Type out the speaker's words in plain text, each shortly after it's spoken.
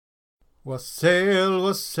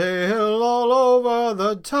Wassail all over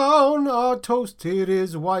the town. Our toast it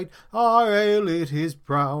is white, our ale it is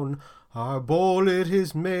brown. Our bowl it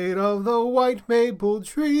is made of the white maple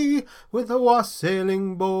tree. With a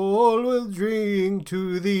wassailing bowl we'll drink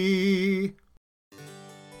to thee.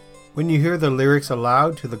 When you hear the lyrics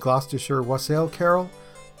aloud to the Gloucestershire Wassail Carol,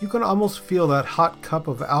 you can almost feel that hot cup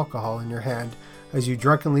of alcohol in your hand as you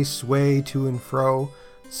drunkenly sway to and fro,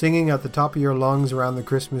 singing at the top of your lungs around the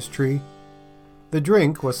Christmas tree. The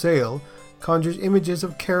drink, wassail, conjures images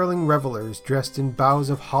of caroling revelers dressed in boughs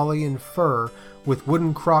of holly and fir, with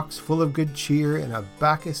wooden crocks full of good cheer in a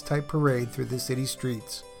Bacchus-type parade through the city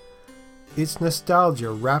streets. It's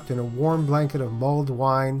nostalgia wrapped in a warm blanket of mulled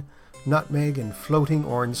wine, nutmeg, and floating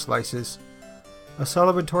orange slices. A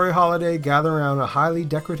celebratory holiday gathered around a highly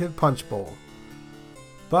decorative punch bowl.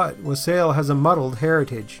 But wassail has a muddled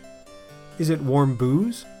heritage. Is it warm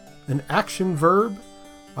booze? An action verb?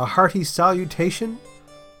 A hearty salutation?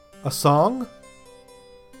 A song?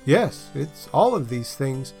 Yes, it's all of these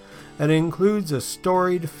things, and it includes a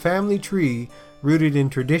storied family tree rooted in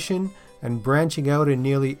tradition and branching out in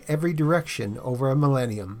nearly every direction over a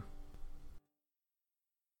millennium.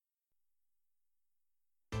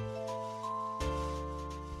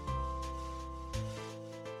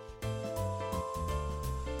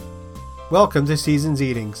 Welcome to Season's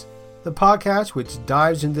Eatings, the podcast which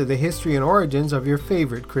dives into the history and origins of your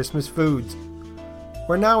favorite Christmas foods.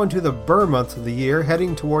 We're now into the Ber months of the year,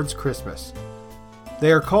 heading towards Christmas.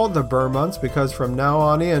 They are called the Ber months because from now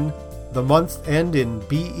on in, the months end in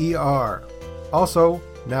BER. Also,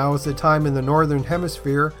 now is the time in the northern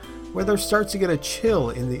hemisphere where there starts to get a chill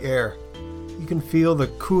in the air. You can feel the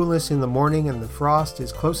coolness in the morning and the frost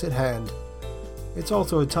is close at hand. It's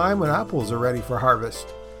also a time when apples are ready for harvest.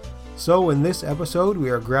 So in this episode, we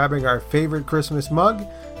are grabbing our favorite Christmas mug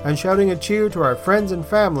and shouting a cheer to our friends and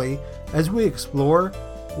family as we explore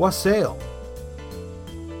wassail.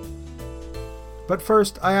 But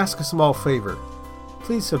first, I ask a small favor.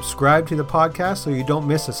 Please subscribe to the podcast so you don't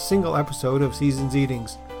miss a single episode of Season's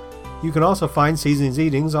Eatings. You can also find Season's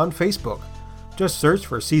Eatings on Facebook. Just search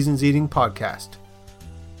for Season's Eating Podcast.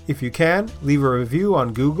 If you can, leave a review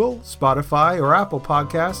on Google, Spotify, or Apple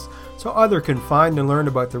Podcasts so others can find and learn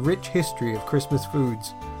about the rich history of Christmas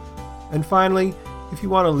foods. And finally, if you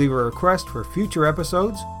want to leave a request for future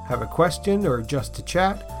episodes, have a question, or just to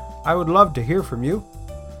chat, I would love to hear from you.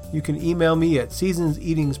 You can email me at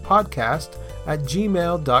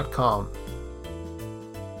seasonseatingspodcast@gmail.com.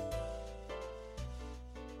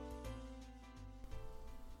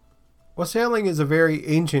 Wassailing is a very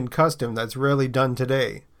ancient custom that's rarely done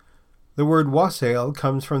today. The word wassail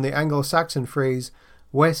comes from the Anglo-Saxon phrase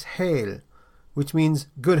wes hael, which means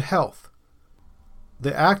good health.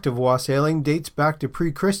 The act of wassailing dates back to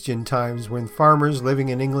pre-Christian times when farmers living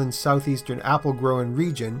in England's southeastern apple-growing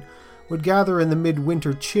region would gather in the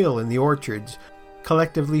midwinter chill in the orchards,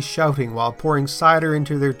 collectively shouting while pouring cider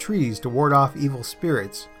into their trees to ward off evil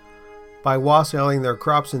spirits. By wassailing their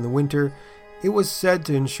crops in the winter, it was said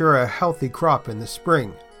to ensure a healthy crop in the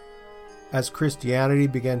spring. As Christianity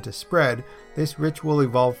began to spread, this ritual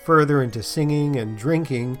evolved further into singing and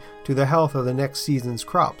drinking to the health of the next season's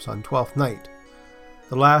crops on Twelfth Night,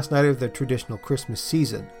 the last night of the traditional Christmas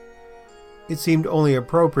season. It seemed only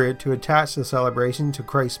appropriate to attach the celebration to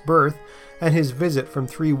Christ's birth and his visit from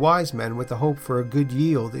three wise men with the hope for a good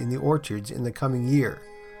yield in the orchards in the coming year.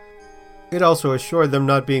 It also assured them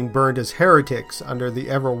not being burned as heretics under the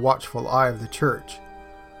ever-watchful eye of the church.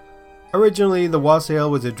 Originally, the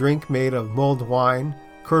wassail was a drink made of mulled wine,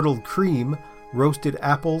 curdled cream, roasted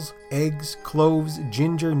apples, eggs, cloves,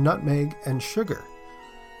 ginger, nutmeg, and sugar.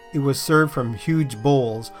 It was served from huge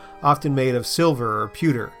bowls, often made of silver or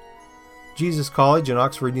pewter. Jesus College and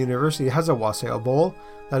Oxford University has a wassail bowl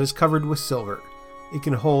that is covered with silver. It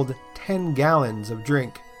can hold 10 gallons of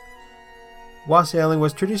drink. Wassailing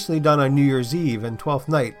was traditionally done on New Year's Eve and Twelfth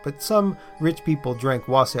Night, but some rich people drank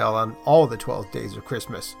wassail on all the 12 days of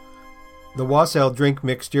Christmas. The wassail drink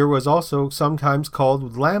mixture was also sometimes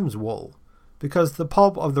called lamb's wool, because the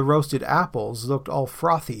pulp of the roasted apples looked all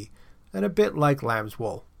frothy and a bit like lamb's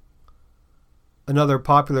wool. Another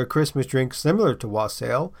popular Christmas drink similar to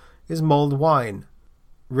wassail is mulled wine.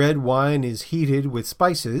 Red wine is heated with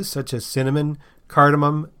spices such as cinnamon,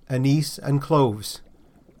 cardamom, anise, and cloves.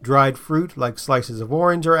 Dried fruit like slices of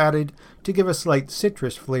orange are added to give a slight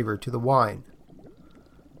citrus flavor to the wine.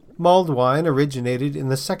 Mulled wine originated in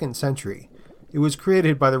the 2nd century. It was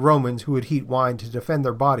created by the Romans who would heat wine to defend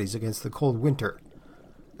their bodies against the cold winter.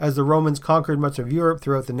 As the Romans conquered much of Europe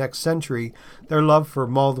throughout the next century, their love for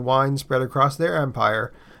mulled wine spread across their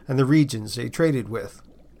empire and the regions they traded with.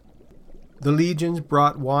 The legions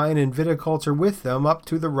brought wine and viticulture with them up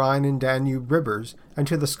to the Rhine and Danube rivers and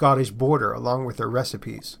to the Scottish border along with their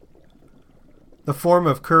recipes. The Form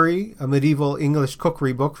of Curry, a medieval English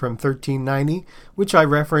cookery book from 1390, which I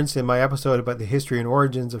referenced in my episode about the history and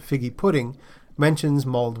origins of figgy pudding, mentions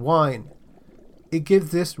mulled wine. It gives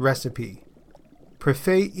this recipe: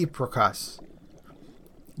 Prefet Iprocas.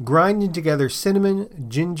 Grinding together cinnamon,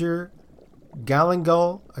 ginger,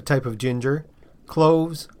 galangal, a type of ginger,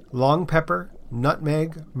 cloves, long pepper,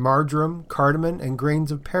 nutmeg, marjoram, cardamom, and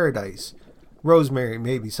grains of paradise. Rosemary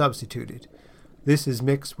may be substituted. This is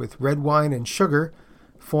mixed with red wine and sugar.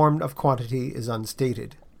 Form of quantity is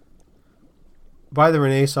unstated. By the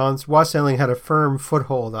Renaissance, wassailing had a firm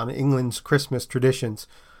foothold on England's Christmas traditions.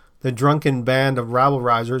 The drunken band of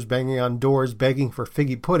rabble-rousers banging on doors begging for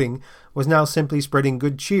figgy pudding was now simply spreading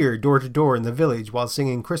good cheer door to door in the village while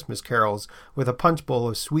singing Christmas carols with a punch bowl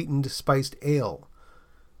of sweetened spiced ale.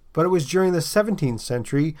 But it was during the 17th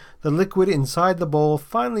century the liquid inside the bowl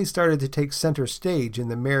finally started to take center stage in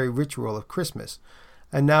the merry ritual of Christmas,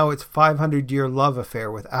 and now its 500-year love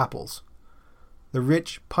affair with apples. The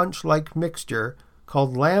rich, punch-like mixture,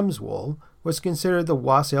 called lamb's wool, was considered the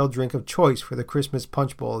wassail drink of choice for the Christmas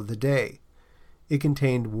punch bowl of the day. It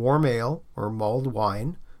contained warm ale, or mulled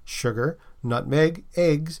wine, sugar, nutmeg,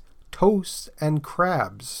 eggs, toast, and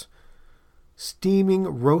crabs. Steaming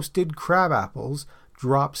roasted crab apples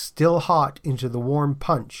dropped still hot into the warm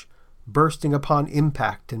punch, bursting upon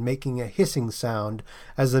impact and making a hissing sound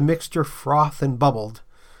as the mixture frothed and bubbled.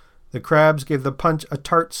 The crabs gave the punch a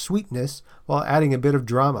tart sweetness while adding a bit of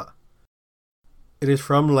drama. It is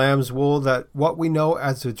from lamb's wool that what we know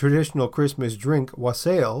as the traditional Christmas drink,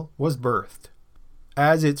 wassail, was birthed.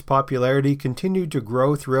 As its popularity continued to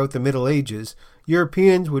grow throughout the Middle Ages,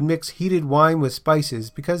 Europeans would mix heated wine with spices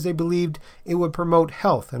because they believed it would promote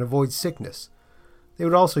health and avoid sickness. They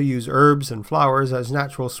would also use herbs and flowers as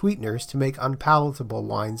natural sweeteners to make unpalatable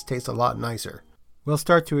wines taste a lot nicer. We'll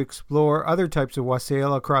start to explore other types of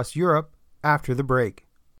wassail across Europe after the break.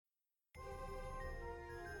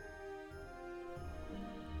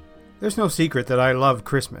 There's no secret that I love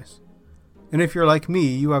Christmas. And if you're like me,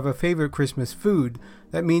 you have a favorite Christmas food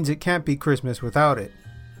that means it can't be Christmas without it.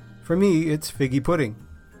 For me, it's figgy pudding.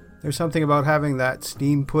 There's something about having that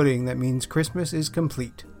steamed pudding that means Christmas is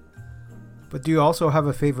complete. But do you also have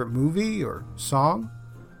a favorite movie or song?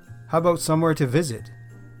 How about somewhere to visit?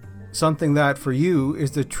 Something that, for you,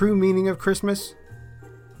 is the true meaning of Christmas?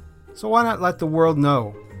 So why not let the world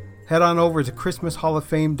know? Head on over to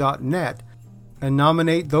ChristmasHallOfFame.net and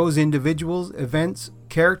nominate those individuals, events,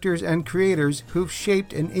 characters, and creators who've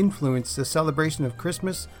shaped and influenced the celebration of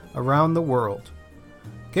Christmas around the world.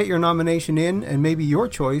 Get your nomination in, and maybe your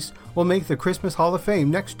choice will make the Christmas Hall of Fame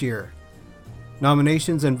next year.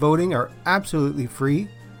 Nominations and voting are absolutely free,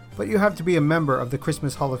 but you have to be a member of the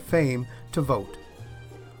Christmas Hall of Fame to vote.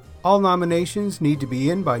 All nominations need to be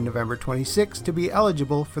in by November 26 to be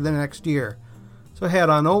eligible for the next year. So head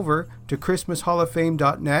on over to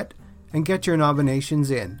ChristmasHallOfFame.net and get your nominations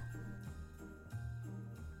in.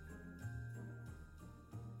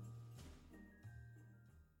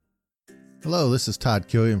 Hello, this is Todd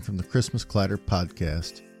Killian from the Christmas Clatter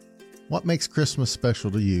podcast. What makes Christmas special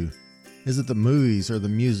to you? Is it the movies or the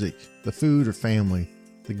music, the food or family,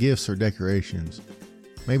 the gifts or decorations?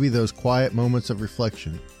 Maybe those quiet moments of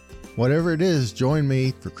reflection. Whatever it is, join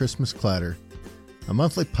me for Christmas Clatter, a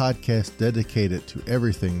monthly podcast dedicated to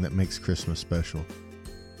everything that makes Christmas special.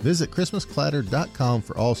 Visit ChristmasClatter.com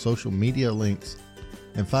for all social media links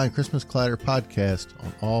and find Christmas Clatter podcast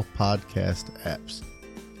on all podcast apps.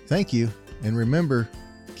 Thank you, and remember,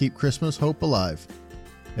 keep Christmas hope alive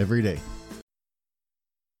every day.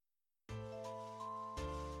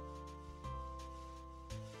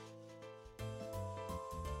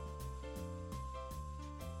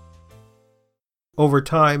 Over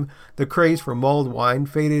time, the craze for mulled wine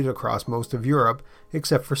faded across most of Europe,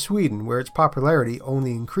 except for Sweden, where its popularity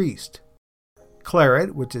only increased.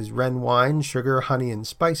 Claret, which is Ren wine, sugar, honey, and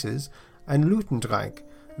spices, and Lutendrank,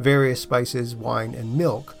 various spices, wine, and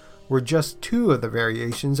milk, were just two of the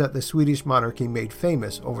variations that the Swedish monarchy made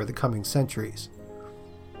famous over the coming centuries.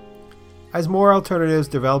 As more alternatives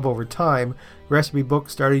developed over time, recipe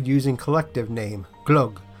books started using collective name,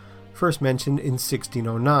 glögg, first mentioned in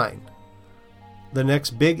 1609. The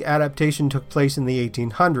next big adaptation took place in the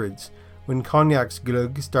 1800s, when cognac's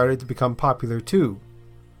glögg started to become popular too.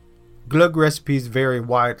 Glögg recipes vary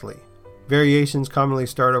widely. Variations commonly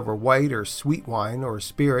start over white or sweet wine or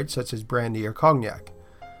spirits such as brandy or cognac.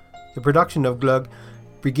 The production of glögg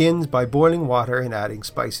begins by boiling water and adding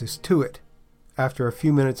spices to it. After a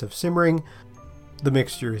few minutes of simmering, The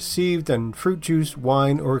mixture is sieved and fruit juice,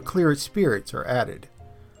 wine, or clear spirits are added.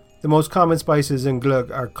 The most common spices in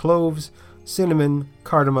glögg are cloves, cinnamon,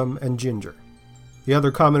 cardamom, and ginger. The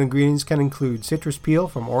other common ingredients can include citrus peel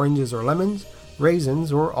from oranges or lemons,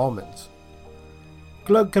 raisins, or almonds.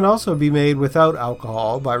 Glögg can also be made without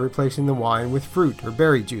alcohol by replacing the wine with fruit or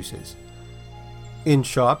berry juices. In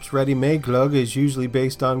shops, ready-made glögg is usually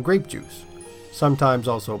based on grape juice, sometimes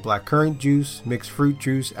also blackcurrant juice, mixed fruit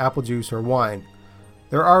juice, apple juice, or wine.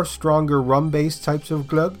 There are stronger rum-based types of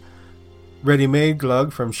glögg. Ready-made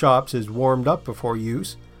glögg from shops is warmed up before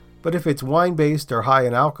use, but if it's wine-based or high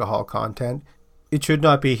in alcohol content, it should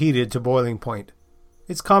not be heated to boiling point.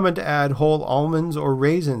 It's common to add whole almonds or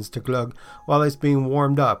raisins to glögg while it's being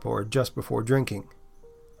warmed up or just before drinking.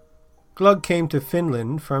 Glögg came to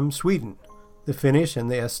Finland from Sweden. The Finnish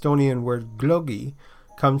and the Estonian word glögi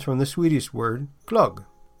comes from the Swedish word glögg,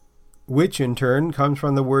 which in turn comes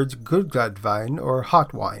from the words gulladvin or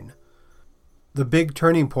hot wine. The big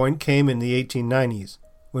turning point came in the 1890s,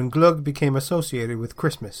 when glögg became associated with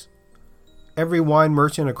Christmas. Every wine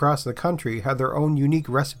merchant across the country had their own unique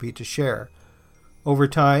recipe to share. Over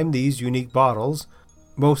time, these unique bottles,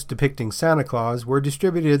 most depicting Santa Claus, were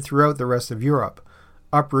distributed throughout the rest of Europe,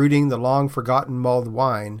 uprooting the long-forgotten mulled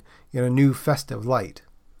wine in a new festive light.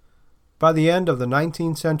 By the end of the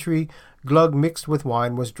 19th century, glögg mixed with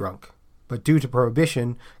wine was drunk, but due to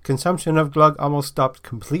Prohibition, consumption of glögg almost stopped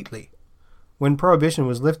completely. When Prohibition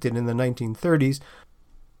was lifted in the 1930s,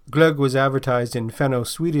 glögg was advertised in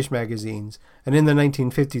Finno-Swedish magazines, and in the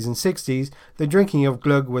 1950s and 60s, the drinking of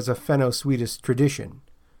glögg was a Finno-Swedish tradition.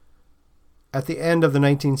 At the end of the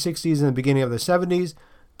 1960s and the beginning of the 70s,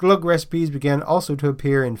 glögg recipes began also to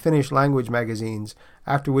appear in Finnish language magazines,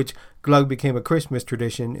 after which glögg became a Christmas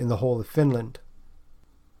tradition in the whole of Finland.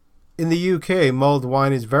 In the UK, mulled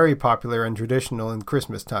wine is very popular and traditional in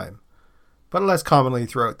Christmas time, but less commonly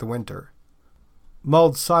throughout the winter.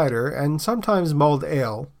 Mulled cider, and sometimes mulled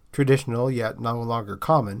ale, traditional yet no longer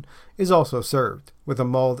common, is also served, with a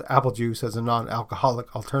mulled apple juice as a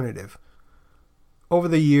non-alcoholic alternative. Over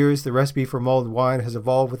the years, the recipe for mulled wine has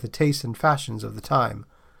evolved with the tastes and fashions of the time.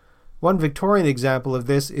 One Victorian example of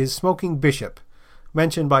this is Smoking Bishop,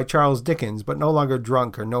 mentioned by Charles Dickens but no longer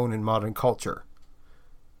drunk or known in modern culture.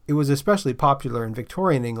 It was especially popular in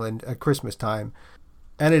Victorian England at Christmas time,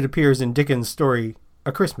 and it appears in Dickens' story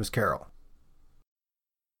A Christmas Carol.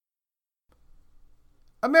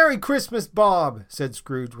 "A Merry Christmas, Bob," said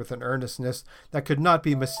Scrooge with an earnestness that could not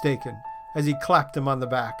be mistaken, as he clapped him on the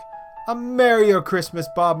back. "A merrier Christmas,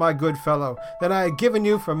 Bob, my good fellow, than I have given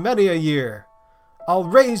you for many a year. I'll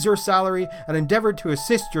raise your salary and endeavor to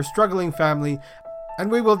assist your struggling family,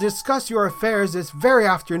 and we will discuss your affairs this very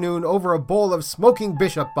afternoon over a bowl of Smoking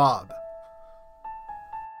Bishop, Bob."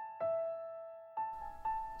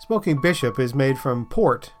 Smoking Bishop is made from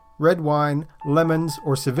port, red wine, lemons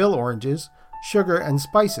or Seville oranges, sugar, and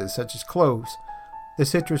spices such as cloves. The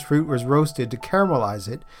citrus fruit was roasted to caramelize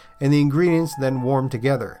it, and the ingredients then warmed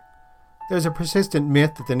together. There's a persistent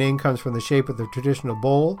myth that the name comes from the shape of the traditional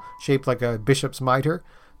bowl, shaped like a bishop's mitre,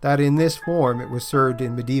 that in this form it was served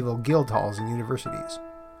in medieval guild halls and universities.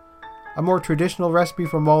 A more traditional recipe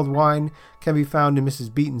for mulled wine can be found in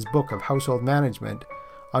Mrs. Beeton's book of household management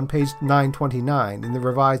on page 929 in the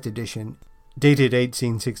revised edition, dated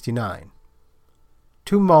 1869.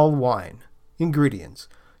 To mull wine. Ingredients.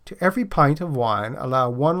 To every pint of wine,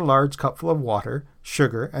 allow 1 large cupful of water,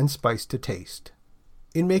 sugar, and spice to taste.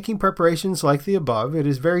 In making preparations like the above, it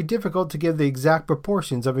is very difficult to give the exact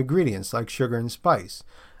proportions of ingredients like sugar and spice,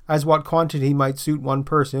 as what quantity might suit one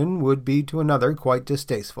person would be to another quite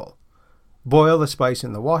distasteful. Boil the spice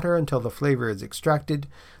in the water until the flavor is extracted,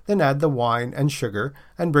 then add the wine and sugar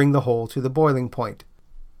and bring the whole to the boiling point.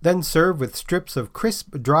 Then serve with strips of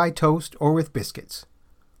crisp, dry toast or with biscuits.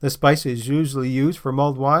 The spices usually used for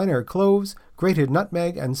mulled wine are cloves, grated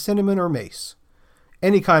nutmeg, and cinnamon or mace.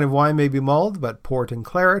 Any kind of wine may be mulled, but port and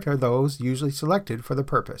claret are those usually selected for the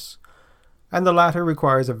purpose, and the latter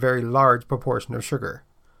requires a very large proportion of sugar.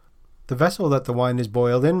 The vessel that the wine is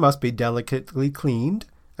boiled in must be delicately cleaned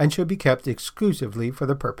and should be kept exclusively for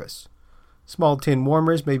the purpose. Small tin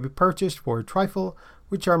warmers may be purchased for a trifle,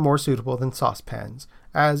 which are more suitable than saucepans,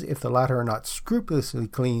 as if the latter are not scrupulously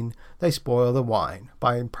clean, they spoil the wine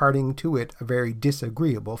by imparting to it a very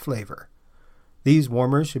disagreeable flavor. These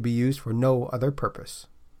warmers should be used for no other purpose.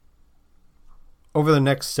 Over the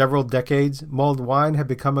next several decades, mulled wine had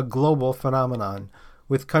become a global phenomenon,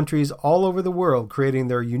 with countries all over the world creating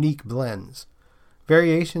their unique blends.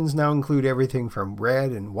 Variations now include everything from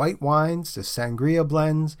red and white wines to sangria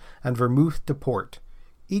blends and vermouth to port,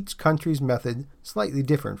 each country's method slightly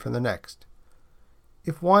different from the next.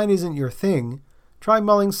 If wine isn't your thing, Try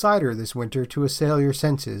mulling cider this winter to assail your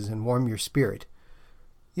senses and warm your spirit.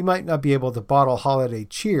 You might not be able to bottle holiday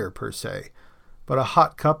cheer per se, but a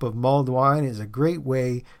hot cup of mulled wine is a great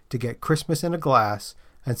way to get Christmas in a glass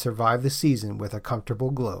and survive the season with a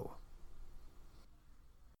comfortable glow.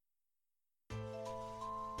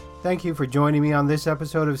 Thank you for joining me on this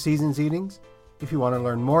episode of Seasons Eatings. If you want to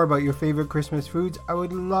learn more about your favorite Christmas foods, I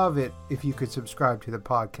would love it if you could subscribe to the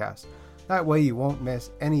podcast. That way you won't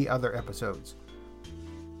miss any other episodes.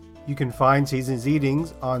 You can find Seasons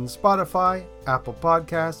Eatings on Spotify, Apple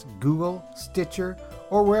Podcasts, Google, Stitcher,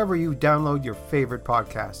 or wherever you download your favorite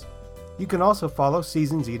podcasts. You can also follow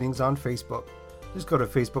Seasons Eatings on Facebook. Just go to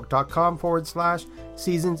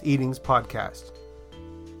facebook.com/Seasons Eatings Podcast.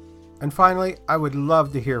 And finally, I would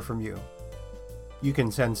love to hear from you. You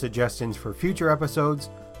can send suggestions for future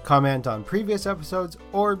episodes, comment on previous episodes,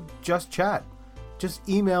 or just chat. Just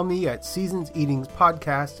email me at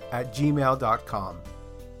seasonseatingspodcast@gmail.com.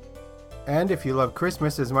 And if you love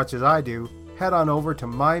Christmas as much as I do, head on over to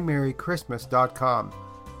mymerrychristmas.com.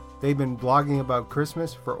 They've been blogging about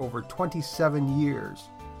Christmas for over 27 years.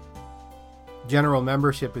 General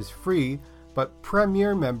membership is free, but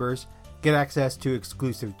Premier members get access to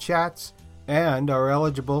exclusive chats and are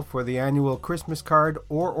eligible for the annual Christmas card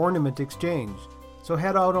or ornament exchange. So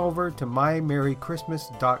head on over to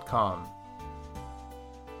mymerrychristmas.com.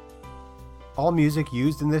 All music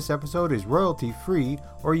used in this episode is royalty-free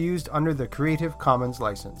or used under the Creative Commons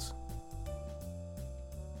license.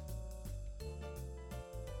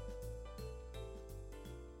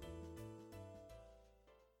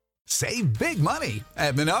 Save big money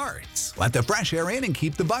at Menards. Let the fresh air in and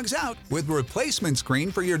keep the bugs out with replacement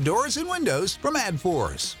screen for your doors and windows from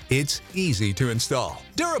AdForce. It's easy to install,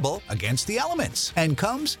 durable against the elements, and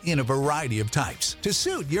comes in a variety of types to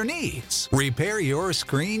suit your needs. Repair your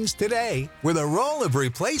screens today with a roll of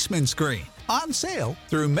replacement screen on sale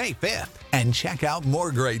through May 5th. And check out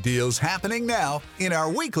more great deals happening now in our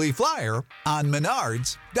weekly flyer on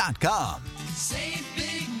Menards.com. Save